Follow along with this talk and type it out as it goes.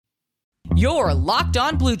You're Locked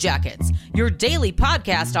On Blue Jackets, your daily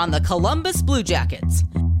podcast on the Columbus Blue Jackets,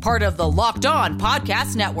 part of the Locked On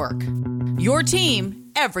Podcast Network. Your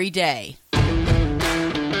team every day.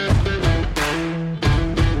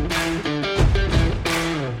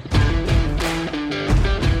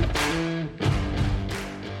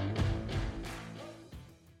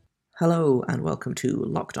 Hello and welcome to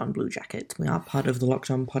Locked On Blue Jackets. We are part of the Locked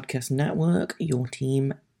On Podcast Network, your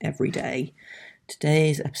team every day.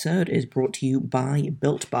 Today's episode is brought to you by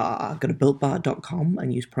Built Bar. Go to BuiltBar.com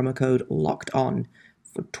and use promo code LOCKEDON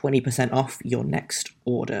for 20% off your next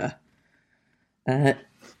order. For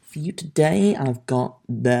you today, I've got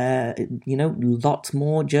lots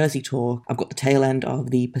more jersey talk. I've got the tail end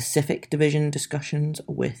of the Pacific Division discussions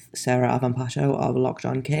with Sarah Avampato of Locked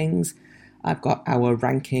On Kings. I've got our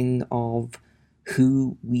ranking of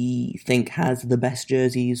who we think has the best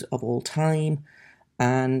jerseys of all time.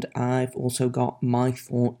 And I've also got my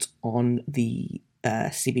thoughts on the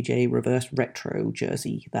CBJ Reverse Retro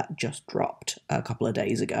jersey that just dropped a couple of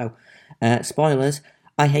days ago. Spoilers,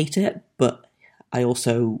 I hate it, but I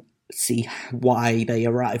also see why they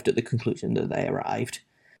arrived at the conclusion that they arrived.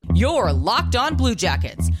 You're Locked On Blue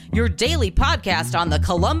Jackets, your daily podcast on the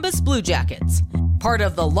Columbus Blue Jackets, part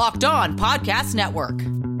of the Locked On Podcast Network.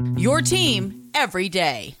 Your team every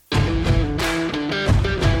day.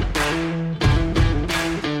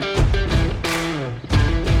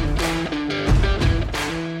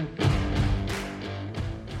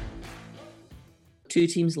 Two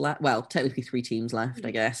teams left, well, technically three teams left,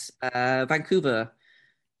 I guess. Vancouver,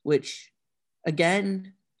 which,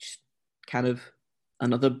 again, just kind of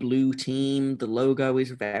another blue team. The logo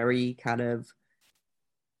is very kind of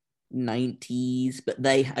 90s, but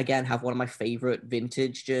they, again, have one of my favorite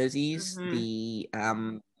vintage jerseys, the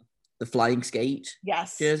Flying Skate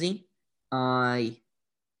jersey. I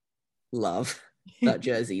love that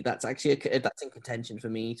jersey. That's actually, that's in contention for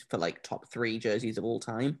me for, like, top three jerseys of all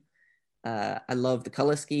time. I love the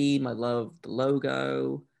color scheme. I love the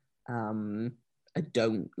logo. I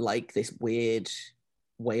don't like this weird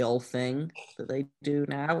whale thing that they do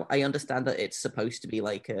now. I understand that it's supposed to be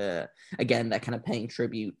like again, they're kind of paying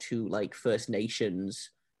tribute to like First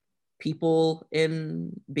Nations people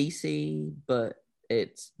in BC, but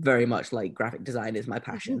it's very much like graphic design is my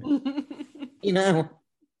passion. You know?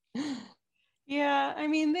 Yeah, I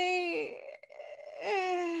mean,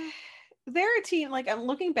 they're a team, like, I'm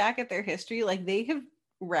looking back at their history, like, they have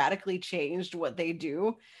radically changed what they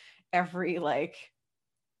do every, like,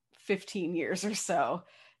 15 years or so.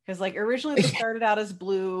 Because, like, originally they started out as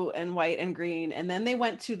blue and white and green, and then they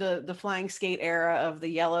went to the Flying Skate era of the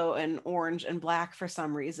yellow and orange and black for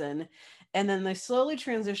some reason. And then they slowly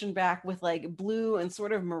transitioned back with, like, blue and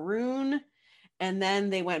sort of maroon. And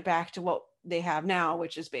then they went back to what they have now,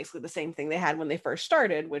 which is basically the same thing they had when they first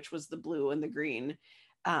started, which was the blue and the green.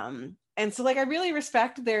 And so, like, I really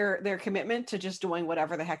respect their commitment to just doing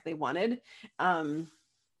whatever the heck they wanted.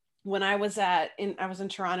 When I was in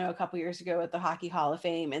Toronto a couple years ago at the Hockey Hall of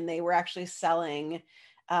Fame, and they were actually selling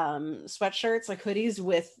sweatshirts, like hoodies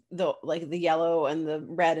with the yellow and the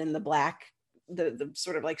red and the black, the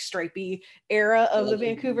sort of like stripy era of the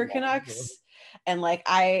Vancouver Canucks. And like,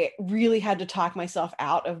 I really had to talk myself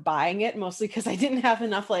out of buying it, mostly because I didn't have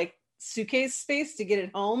enough like suitcase space to get it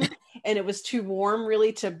home, and it was too warm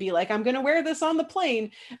really to be like, I'm gonna wear this on the plane.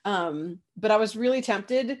 But I was really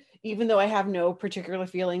tempted, even though I have no particular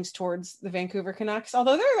feelings towards the Vancouver Canucks,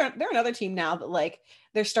 although they're another team now that like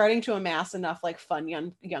they're starting to amass enough like fun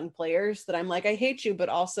young players that I'm like, I hate you, but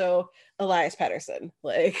also Elias Pettersson,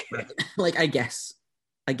 like like I guess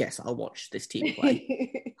I'll watch this team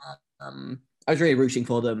play. I was really rooting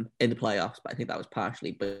for them in the playoffs, but I think that was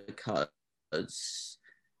partially because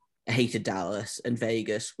I hated Dallas, and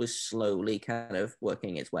Vegas was slowly kind of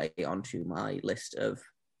working its way onto my list of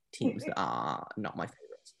teams that are not my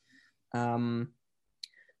favorites.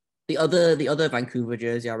 The other Vancouver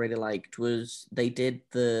jersey I really liked was they did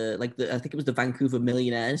I think it was the Vancouver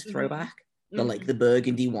Millionaires throwback, the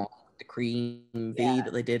burgundy one, the cream V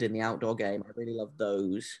that they did in the outdoor game. I really loved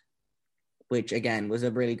those, which again was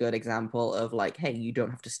a really good example of like, hey, you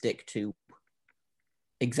don't have to stick to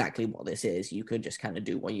exactly what this is. You could just kind of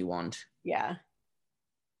do what you want. Yeah.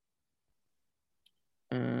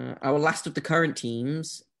 Our last of the current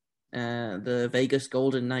teams, the Vegas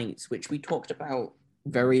Golden Knights, which we talked about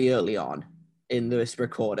very early on in this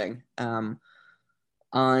recording. I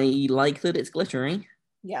like that it's glittery.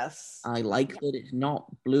 Yes. I like that it's not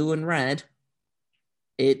blue and red.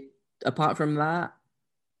 Apart from that,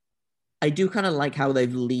 I do kind of like how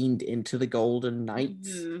they've leaned into the Golden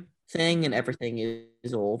Knights thing, and everything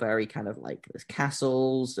is all very kind of like there's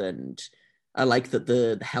castles and I like that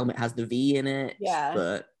the helmet has the V in it, Yeah.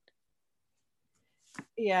 but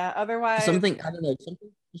Yeah, otherwise, something, I don't know, something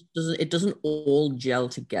just doesn't all gel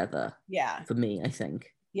together yeah. for me, I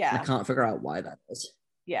think. And I Yeah. can't figure out why that is.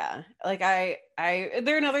 Yeah. Like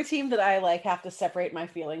they're another team that I like have to separate my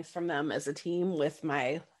feelings from them as a team with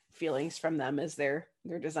my feelings from them as their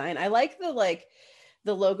design. I like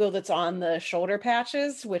the logo that's on the shoulder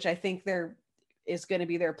patches, which I think is going to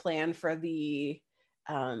be their plan for the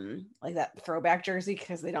like that throwback jersey,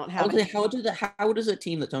 because they don't have it. How does a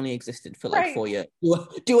team that's only existed for like Right. 4 years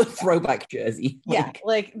do a throwback jersey? Yeah,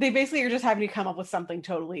 like they basically are just having to come up with something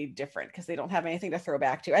totally different because they don't have anything to throw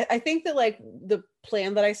back to. I think that like the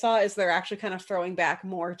plan that I saw is they're actually kind of throwing back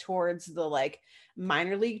more towards the like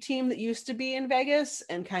minor league team that used to be in Vegas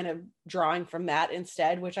and kind of drawing from that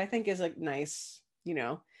instead, which I think is a nice,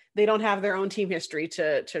 they don't have their own team history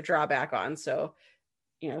to draw back on. So,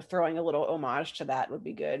 throwing a little homage to that would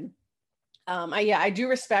be good. I do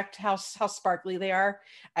respect how sparkly they are.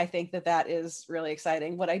 I think that is really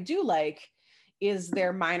exciting. What I do like is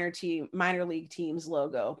their minor league teams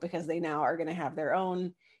logo, because they now are going to have their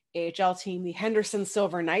own AHL team, the Henderson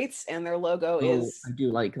Silver Knights, and their logo is, I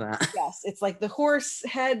do like that. yes, it's like the horse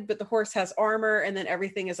head, but the horse has armor, and then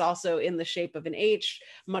everything is also in the shape of an H,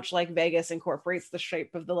 much like Vegas incorporates the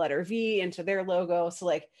shape of the letter V into their logo. So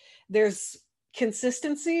like there's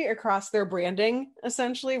consistency across their branding,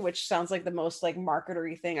 essentially, which sounds like the most like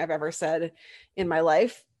marketery thing I've ever said in my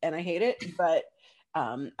life, and I hate it, but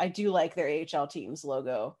I do like their AHL team's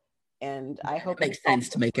logo, and I hope it makes sense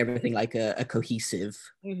to make everything like a cohesive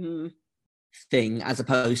thing, as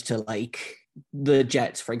opposed to like the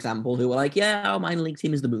Jets, for example, who were like, yeah, our minor league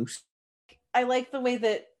team is the Moose. I like the way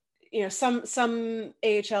that some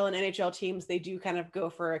AHL and NHL teams, they do kind of go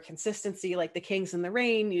for a consistency, like the Kings in the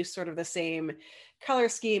Rain use sort of the same color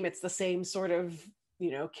scheme. It's the same sort of,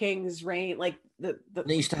 Kings, Rain, like they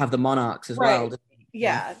used to have the Monarchs as right. well.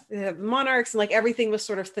 Yeah. The Monarchs, and like everything was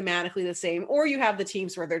sort of thematically the same. Or you have the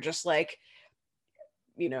teams where they're just like,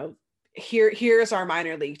 here's our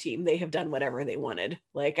minor league team. They have done whatever they wanted.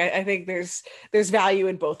 Like, I think there's value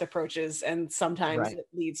in both approaches, and sometimes it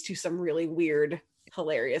leads to some really weird,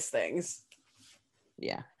 hilarious things.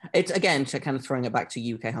 Yeah, it's again to kind of throwing it back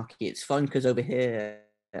to UK hockey. It's fun because over here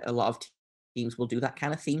a lot of teams will do that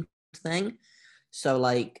kind of theme thing. So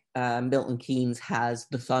like Milton Keynes has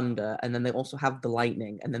the Thunder, and then they also have the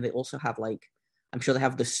Lightning, and then they also have like, I'm sure they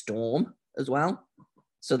have the Storm as well.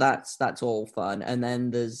 So that's all fun. And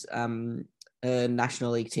then there's a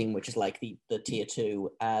National League team, which is like the tier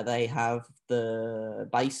 2. They have the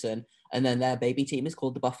Bison, and then their baby team is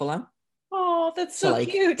called the Buffalo. Oh, that's so like,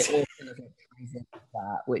 cute.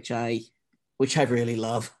 That, which I really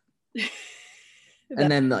love.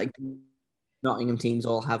 And then like Nottingham teams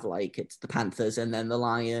all have like, it's the Panthers and then the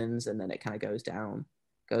Lions, and then it kind of goes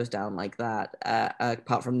down like that.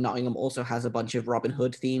 Apart from Nottingham also has a bunch of Robin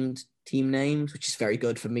Hood themed team names, which is very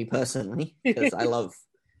good for me personally because I love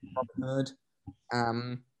Robin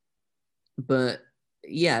Hood. But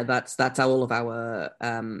yeah, that's all of our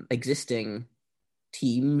existing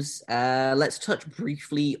teams. Let's touch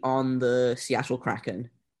briefly on the Seattle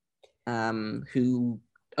Kraken, who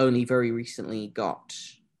only very recently got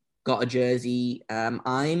a jersey.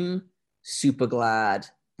 I'm super glad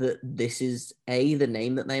that this is A, the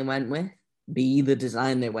name that they went with, B, the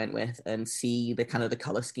design they went with, and C, the kind of the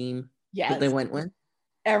color scheme that they went with.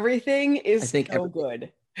 Everything is so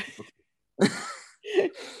good.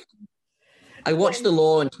 I watched the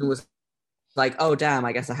launch and was like, oh damn,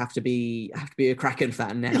 I guess I have to be a Kraken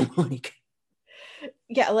fan now. Like,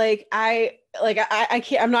 yeah, like I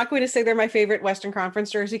can't, I'm not going to say they're my favorite Western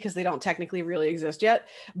Conference jersey because they don't technically really exist yet,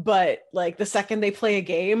 but like the second they play a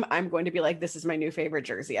game, I'm going to be like, this is my new favorite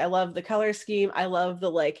jersey. I love the color scheme. I love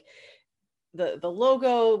the like the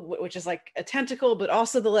logo, which is like a tentacle, but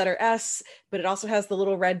also the letter S, but it also has the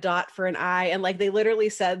little red dot for an eye. And like they literally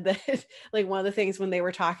said that like one of the things when they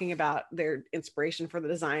were talking about their inspiration for the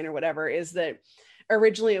design or whatever is that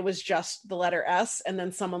originally it was just the letter S, and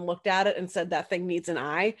then someone looked at it and said that thing needs an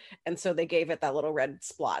eye, and so they gave it that little red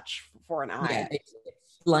splotch for an eye. Yeah, it's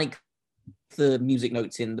like the music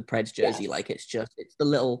notes in the Preds jersey. Yes. Like it's the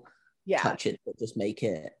little touches that just make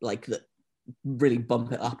it like that, really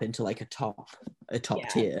bump it up into like a top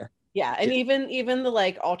tier. Yeah, and even the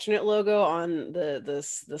like alternate logo on the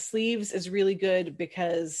sleeves is really good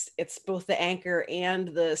because it's both the anchor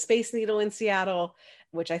and the Space Needle in Seattle,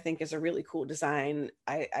 which I think is a really cool design.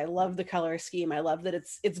 I love the color scheme. I love that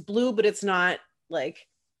it's blue, but it's not like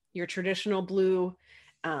your traditional blue.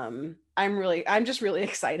 I'm just really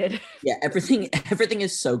excited. Yeah, everything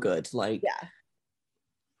is so good. Like, yeah,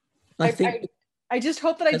 I think I just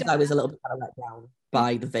hope that I Because don't. I was a little bit kind of let down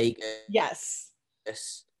by the Vegas Yes.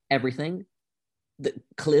 everything. That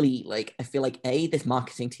clearly, like, I feel like this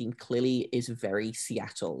marketing team clearly is very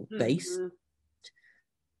Seattle based. Mm-hmm.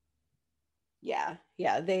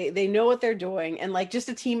 Yeah. They know what they're doing, and like just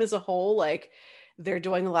a team as a whole, like they're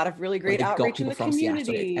doing a lot of really great Like, they've got outreach in people the from Seattle.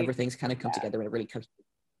 community. Everything's kind of come together and it really comes.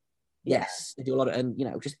 Yeah. Yes, they do a lot of, and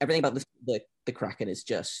just everything about the Kraken is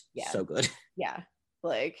just so good. Yeah.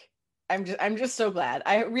 Like I'm just so glad.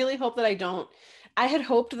 I really hope that I don't. I had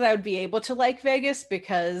hoped that I would be able to like Vegas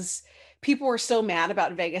because people were so mad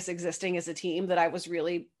about Vegas existing as a team that I was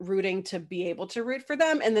really rooting to be able to root for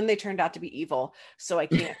them, and then they turned out to be evil, so I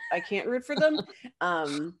can't root for them.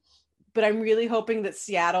 But I'm really hoping that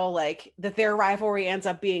Seattle, like that their rivalry ends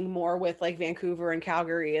up being more with like Vancouver and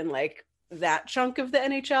Calgary and like that chunk of the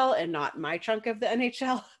NHL and not my chunk of the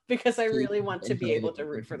NHL, because I really want to be able to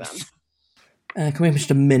root for them. Can we have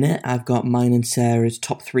just a minute? I've got mine and Sarah's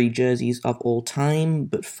top 3 jerseys of all time.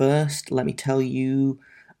 But first, let me tell you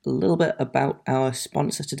a little bit about our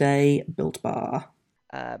sponsor today, Built Bar.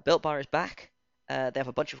 Built Bar is back. They have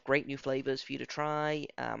a bunch of great new flavors for you to try.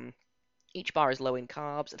 Each bar is low in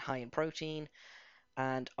carbs and high in protein.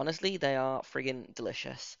 And honestly, they are friggin'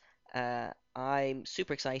 delicious. I'm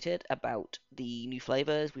super excited about the new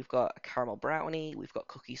flavors. We've got a caramel brownie, we've got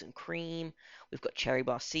cookies and cream, we've got cherry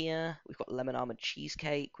barcia, we've got lemon almond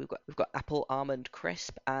cheesecake, we've got apple almond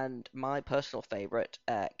crisp, and my personal favorite,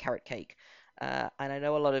 carrot cake. And I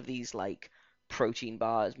know a lot of these like protein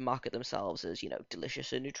bars market themselves as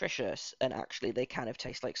delicious and nutritious, and actually they kind of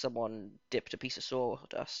taste like someone dipped a piece of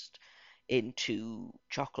sawdust into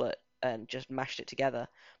chocolate and just mashed it together.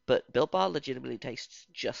 But Built Bar legitimately tastes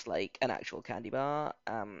just like an actual candy bar.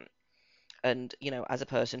 And as a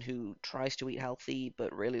person who tries to eat healthy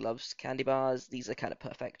but really loves candy bars, these are kind of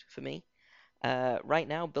perfect for me. Right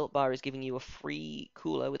now, Built Bar is giving you a free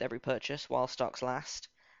cooler with every purchase while stocks last.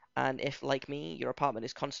 And if, like me, your apartment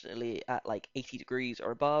is constantly at like 80 degrees or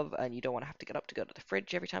above and you don't want to have to get up to go to the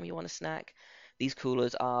fridge every time you want a snack, these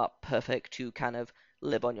coolers are perfect to kind of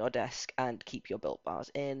live on your desk and keep your Built Bars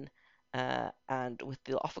in. And with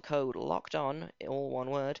the offer code locked on, all one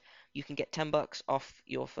word, you can get $10 off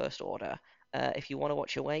your first order. If you want to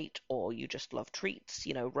watch your weight or you just love treats,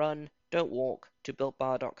 run, don't walk to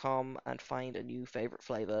builtbar.com and find a new favorite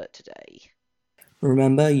flavor today.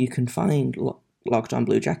 Remember, you can find Locked On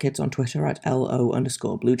Blue Jackets on Twitter at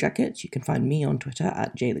LO_Blue Jackets. You can find me on Twitter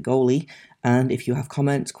at JTheGoalie. And if you have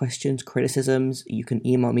comments, questions, criticisms, you can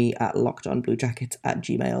email me at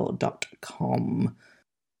lockedonbluejackets@gmail.com.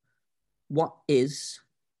 What is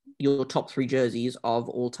your top 3 jerseys of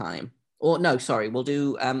all time? Or no, sorry, we'll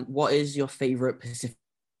do what is your favorite Pacific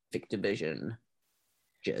Division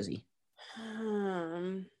jersey?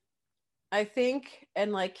 I think,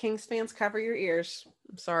 and like Kings fans, cover your ears.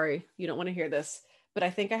 I'm sorry, you don't want to hear this, but I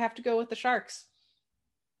think I have to go with the Sharks.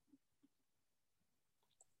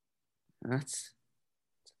 That's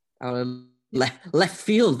our left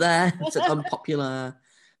field there. It's an unpopular,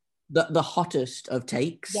 the hottest of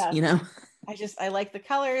takes, yes. I like the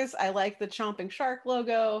colors. I like the chomping shark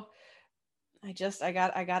logo. I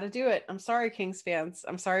got to do it. I'm sorry, Kings fans.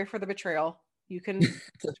 I'm sorry for the betrayal. You can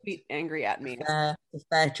be angry at me. It's a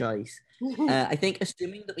fair choice. I think,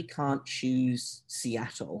 assuming that we can't choose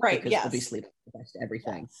Seattle, right? Because obviously that's the best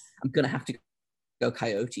everything. Yes. I'm gonna have to go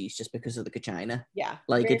Coyotes just because of the Kachina. Yeah,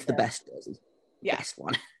 like it's fair. The best jersey, best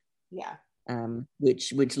one. Yeah.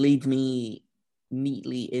 Which leads me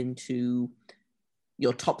neatly into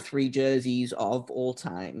your top 3 jerseys of all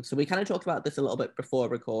time. So we kind of talked about this a little bit before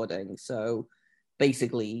recording. So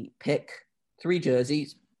basically, pick 3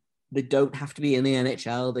 jerseys. They don't have to be in the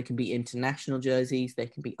NHL. They can be international jerseys. They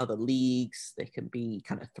can be other leagues. They can be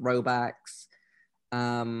kind of throwbacks.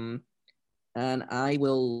 And I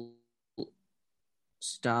will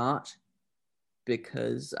start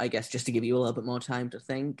because I guess just to give you a little bit more time to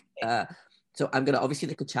think. So I'm going to, obviously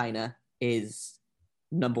the Kachina is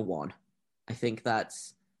number 1. I think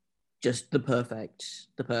that's just the perfect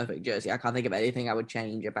jersey. I can't think of anything I would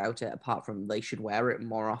change about it apart from they should wear it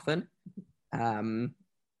more often.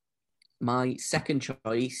 My second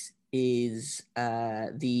choice is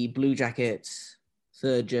the Blue Jackets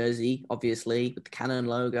 3rd jersey, obviously, with the Cannon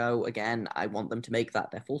logo. Again, I want them to make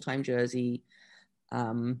that their full-time jersey.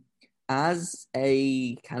 As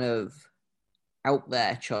a kind of out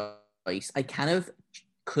there choice, I kind of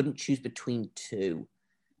couldn't choose between 2.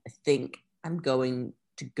 I think I'm going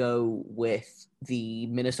to go with the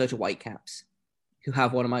Minnesota Whitecaps, who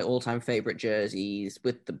have one of my all-time favorite jerseys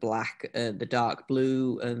with the black and the dark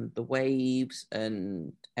blue and the waves,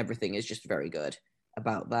 and everything is just very good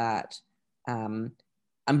about that.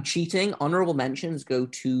 I'm cheating. Honorable mentions go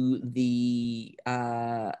to the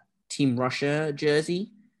Team Russia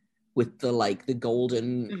jersey with the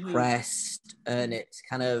golden crest, and it's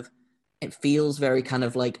it feels very kind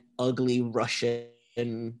of like ugly Russian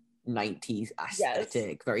 90s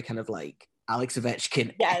aesthetic, very kind of like Alex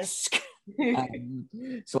Ovechkin-esque.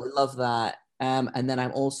 So I love that. And then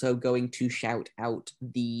I'm also going to shout out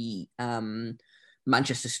the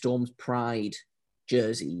Manchester Storm's Pride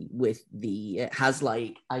jersey with it has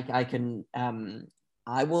I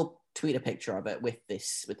will tweet a picture of it with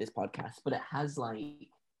this podcast, but it has like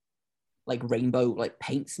rainbow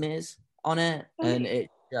paint smears on it, and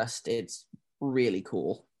it's really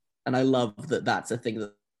cool. And I love that that's a thing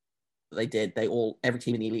that they did. Every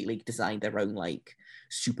team in the Elite League designed their own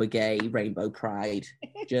super gay rainbow pride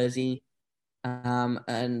jersey.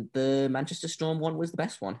 And the Manchester Storm one was the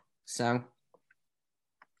best one. So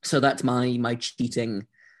that's my cheating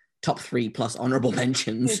top 3 plus honorable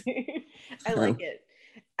mentions. I like it.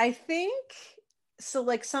 I think so.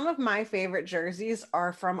 Some of my favorite jerseys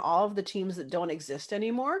are from all of the teams that don't exist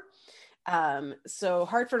anymore. So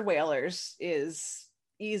Hartford Whalers is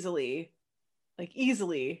easily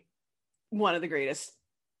one of the greatest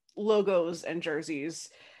logos and jerseys.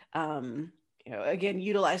 Again,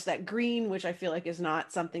 utilize that green, which I feel like is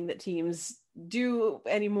not something that teams do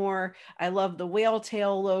anymore. I love the whale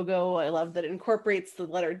tail logo. I love that it incorporates the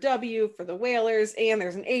letter W for the Whalers, and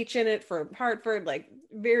there's an H in it for Hartford.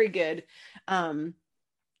 Very good.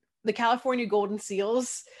 The California Golden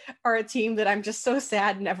Seals are a team that I'm just so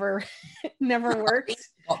sad never worked. I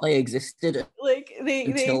thought they existed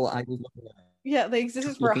until I was looking at it. Yeah, they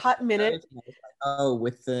existed for a hot minute.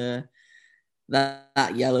 With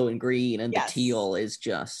that yellow and green, and the teal is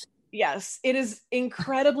just... Yes, it is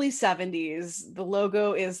incredibly 70s. The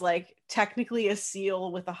logo is technically a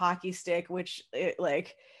seal with a hockey stick, which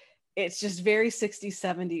it's just very 60s,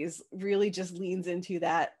 70s, really just leans into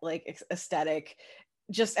that aesthetic,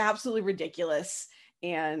 just absolutely ridiculous.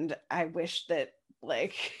 And I wish that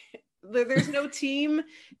there's no team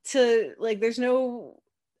to there's no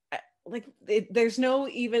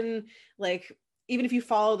even even if you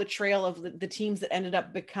follow the trail of the teams that ended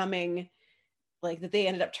up becoming that they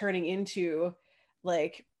ended up turning into,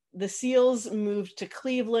 the Seals moved to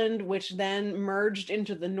Cleveland, which then merged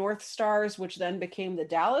into the North Stars, which then became the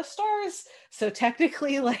Dallas Stars. So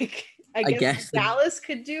technically, I guess Dallas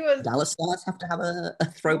could do Dallas Stars have to have a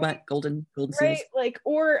throwback golden right? Seals.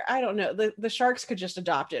 Or I don't know, the Sharks could just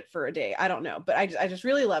adopt it for a day. I don't know, but I just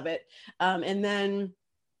really love it. And then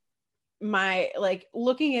my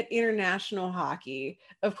looking at international hockey,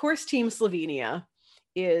 of course, Team Slovenia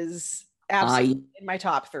is absolutely in my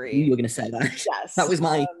top 3. You were going to say that. Yes. That was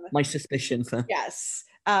my suspicion for... Yes.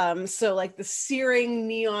 So the searing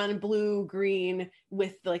neon blue green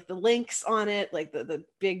with the lynx on it, the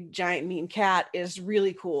big giant mean cat is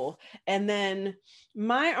really cool. And then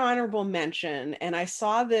my honorable mention, and I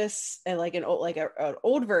saw this an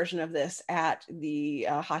old version of this at the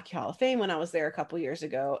Hockey Hall of Fame when I was there a couple years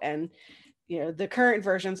ago, and the current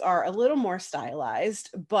versions are a little more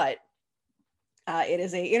stylized, but it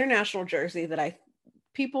is a international jersey that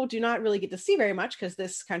people do not really get to see very much because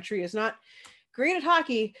this country is not great at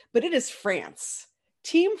hockey, but it is France.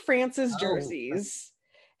 Team France's jerseys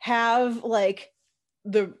have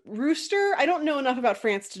the rooster. I don't know enough about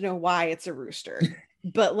France to know why it's a rooster,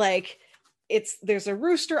 but there's a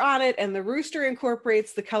rooster on it, and the rooster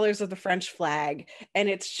incorporates the colors of the French flag. And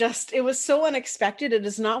it was so unexpected. It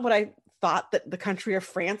is not what I thought that the country of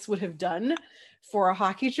France would have done for a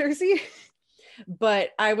hockey jersey.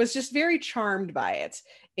 But I was just very charmed by it.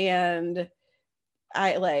 And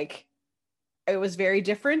it was very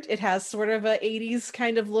different. It has sort of a 80s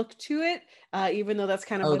kind of look to it, even though that's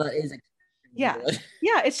kind of that is good.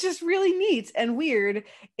 Yeah, it's just really neat and weird,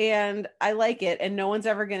 and I like it. And no one's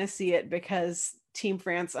ever going to see it because Team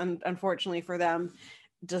France, unfortunately for them,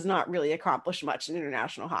 does not really accomplish much in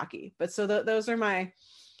international hockey. But so those are my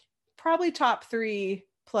probably top 3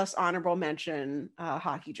 plus honorable mention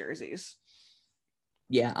hockey jerseys.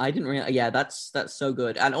 Yeah, I didn't really... Yeah, that's so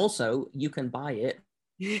good. And also, you can buy it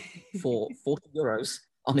for €40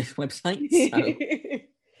 on this website. So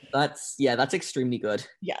that's extremely good.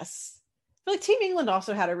 Yes. I feel Team England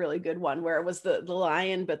also had a really good one where it was the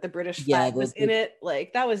lion, but the British flag was in it.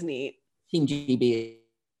 That was neat. Team GB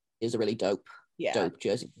is a really dope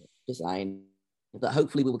jersey design that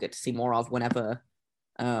hopefully we will get to see more of whenever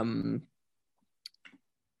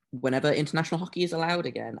international hockey is allowed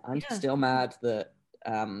again. I'm still mad that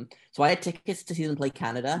so I had tickets to see them play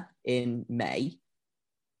Canada in May,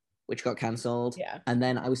 which got cancelled. Yeah. And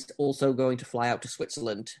then I was also going to fly out to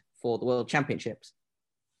Switzerland for the World Championships,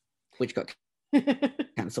 which got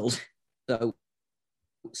cancelled. So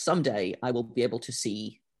someday I will be able to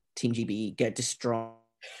see Team GB get destroyed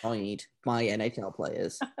by NHL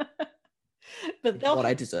players. But It's what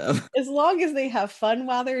I deserve. as long as they have fun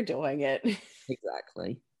while they're doing it.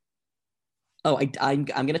 Exactly. Oh, I'm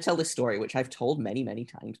going to tell this story, which I've told many, many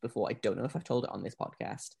times before. I don't know if I've told it on this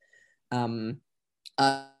podcast.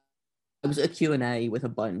 I was at a Q&A with a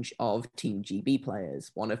bunch of Team GB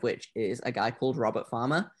players, one of which is a guy called Robert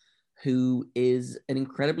Farmer, who is an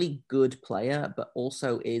incredibly good player, but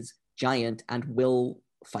also is giant and will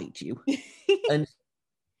fight you. And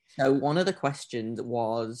so one of the questions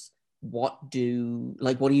was, what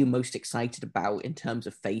are you most excited about in terms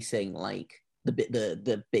of facing like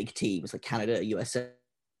the big teams like Canada, USA,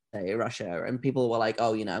 Russia? And people were like,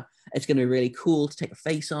 oh, it's going to be really cool to take a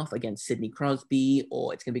face off against Sidney Crosby,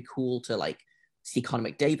 or it's going to be cool to like see Connor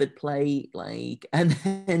McDavid play, like. And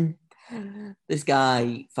then this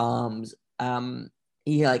guy Farms,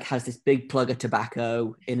 he like has this big plug of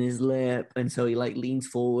tobacco in his lip, and so he like leans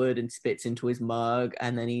forward and spits into his mug,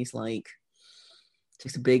 and then he's like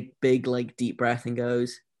takes a big like deep breath and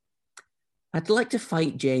goes, I'd like to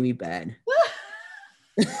fight Jamie Benn.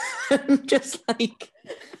 Just like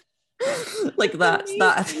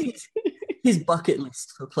that's his bucket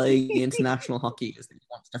list for playing international hockey is that he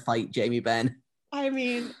wants to fight Jamie Benn. I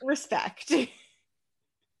mean, respect. I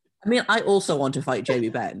mean, I also want to fight Jamie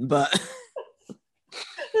Benn, but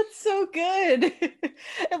that's so good.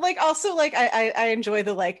 And like also like I enjoy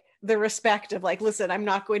the respect of like, listen, I'm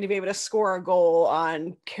not going to be able to score a goal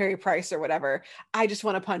on Carey Price or whatever. I just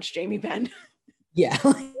want to punch Jamie Benn. Yeah.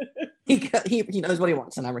 He knows what he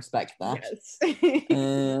wants, and I respect that. Yes.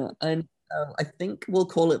 And I think we'll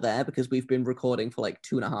call it there because we've been recording for like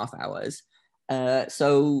 2.5 hours.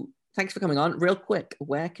 So thanks for coming on. Real quick,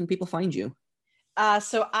 where can people find you?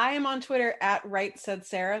 So I am on Twitter at Right Said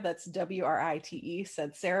Sarah. That's WRITE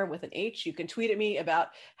said Sarah with an H. You can tweet at me about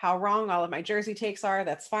how wrong all of my jersey takes are.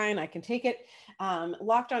 That's fine. I can take it.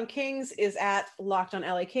 Locked on Kings is at Locked on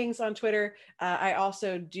LA Kings on Twitter. I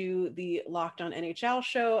also do the Locked on NHL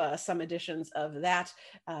show, some editions of that.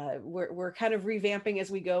 We're kind of revamping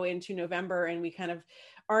as we go into November, and we kind of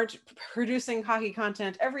aren't producing hockey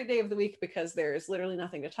content every day of the week because there's literally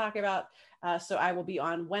nothing to talk about. So I will be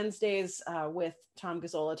on Wednesdays with Tom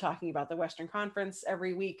Gazzola talking about the Western Conference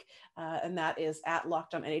every week. And that is at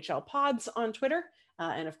Locked on NHL Pods on Twitter.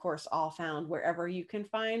 And of course, all found wherever you can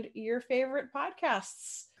find your favorite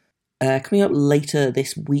podcasts. Coming up later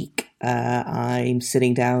this week, I'm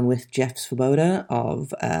sitting down with Jeff Svoboda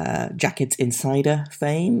of Jackets Insider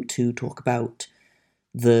fame to talk about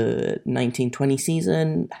the 1920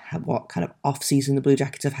 season, what kind of off-season the Blue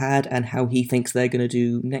Jackets have had, and how he thinks they're going to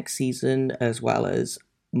do next season, as well as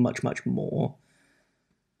much, much more.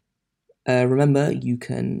 Remember, you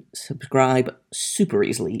can subscribe super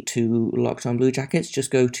easily to Locked on Blue Jackets.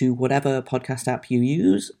 Just go to whatever podcast app you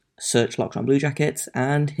use, search Locked on Blue Jackets,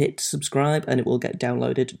 and hit subscribe, and it will get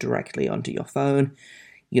downloaded directly onto your phone.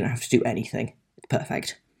 You don't have to do anything. It's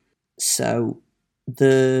perfect. So,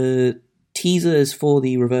 the teasers for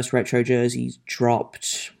the reverse retro jerseys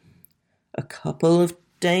dropped a couple of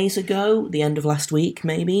days ago, the end of last week,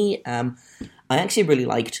 maybe. I actually really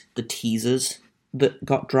liked the teasers that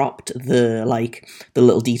got dropped, the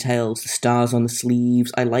little details, the stars on the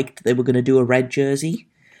sleeves. I liked they were going to do a red jersey,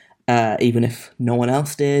 even if no one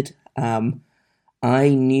else did. I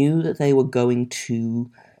knew that they were going to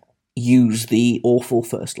use the awful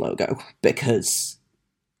first logo, because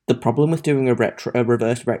the problem with doing a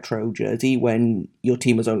reverse retro jersey when your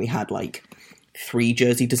team has only had 3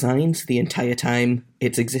 jersey designs the entire time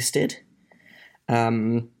it's existed,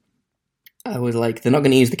 I was like, they're not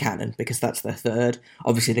going to use the cannon because that's their third.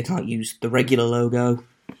 Obviously, they can't use the regular logo,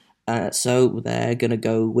 so they're going to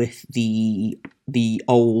go with the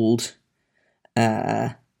old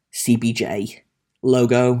CBJ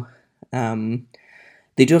logo.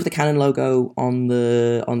 They do have the cannon logo on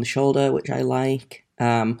the shoulder, which I like.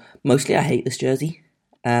 Mostly, I hate this jersey,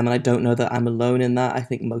 and I don't know that I'm alone in that. I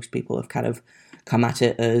think most people have kind of come at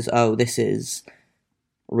it as, oh, this is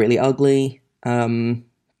really ugly.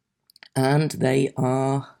 And they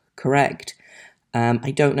are correct.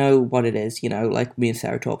 I don't know what it is, like me and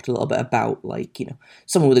Sarah talked a little bit about,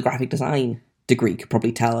 someone with a graphic design degree could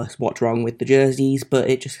probably tell us what's wrong with the jerseys, but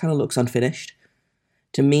it just kind of looks unfinished.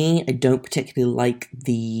 To me, I don't particularly like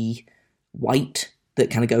the white that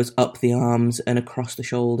kind of goes up the arms and across the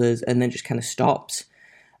shoulders and then just kind of stops.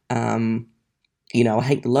 I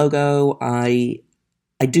hate the logo. I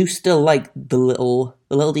do still like the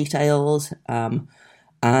little details,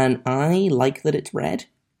 and I like that it's red.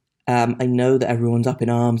 I know that everyone's up in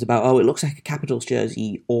arms about, oh, it looks like a Capitals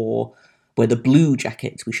jersey, or we're the Blue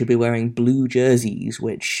Jackets, we should be wearing blue jerseys,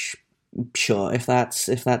 which, sure, if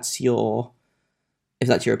that's your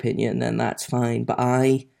opinion, then that's fine. But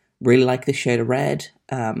I really like this shade of red.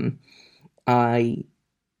 I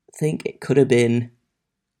think it could have been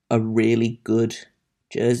a really good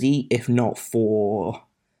jersey, if not for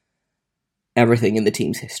everything in the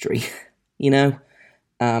team's history, you know?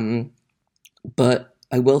 But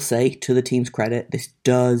I will say, to the team's credit, this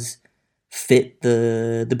does fit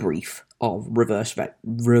the brief of reverse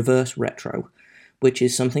retro, which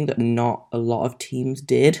is something that not a lot of teams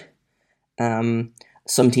did. Some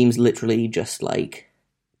teams literally just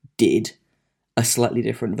did a slightly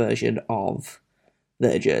different version of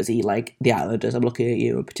their jersey, like the Islanders. I'm looking at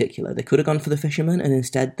you in particular. They could have gone for the Fisherman, and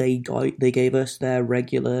instead they gave us their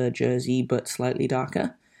regular jersey but slightly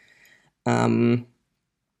darker.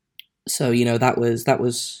 So that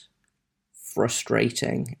was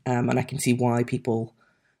frustrating, and I can see why people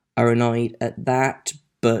are annoyed at that.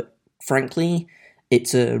 But frankly,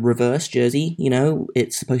 it's a reverse jersey.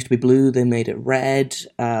 It's supposed to be blue. They made it red.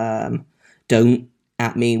 Don't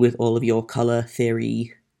at me with all of your color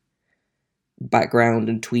theory background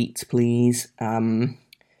and tweets, please.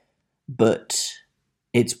 But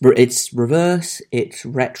it's reverse, it's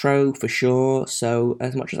retro for sure. So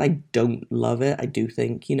as much as I don't love it, I do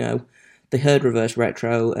think, they heard reverse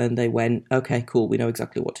retro and they went, okay, cool, we know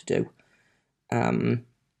exactly what to do.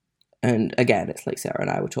 And again, it's like Sarah and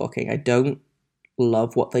I were talking, I don't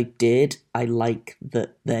love what they did. I like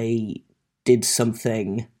that they did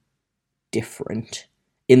something different,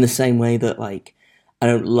 in the same way that, I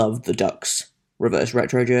don't love the Ducks reverse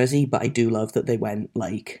retro jersey, but I do love that they went,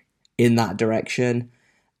 in that direction.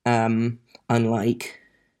 Unlike,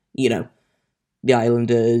 the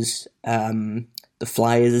Islanders, the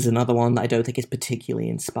Flyers is another one that I don't think is particularly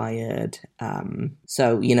inspired.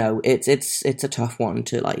 So, it's a tough one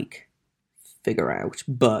to, figure out,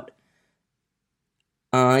 but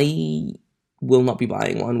I will not be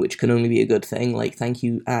buying one, which can only be a good thing. Thank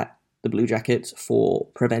you at the Blue Jackets for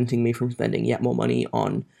preventing me from spending yet more money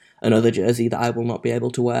on another jersey that I will not be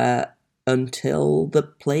able to wear until the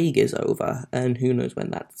plague is over, and who knows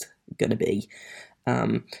when that's going to be.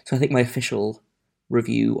 So I think my official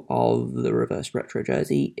review of the reverse retro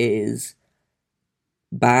jersey is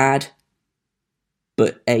bad,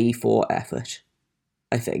 but A for effort,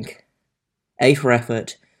 I think. A for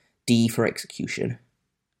effort, D for execution.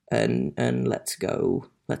 And let's go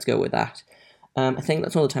with that. I think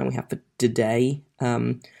that's all the time we have for today.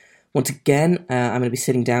 Once again, I'm going to be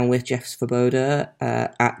sitting down with Jeff Svoboda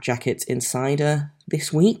at Jackets Insider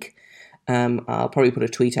this week. I'll probably put a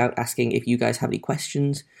tweet out asking if you guys have any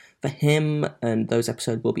questions for him, and those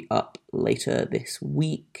episodes will be up later this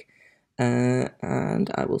week.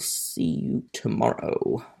 And I will see you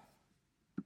tomorrow.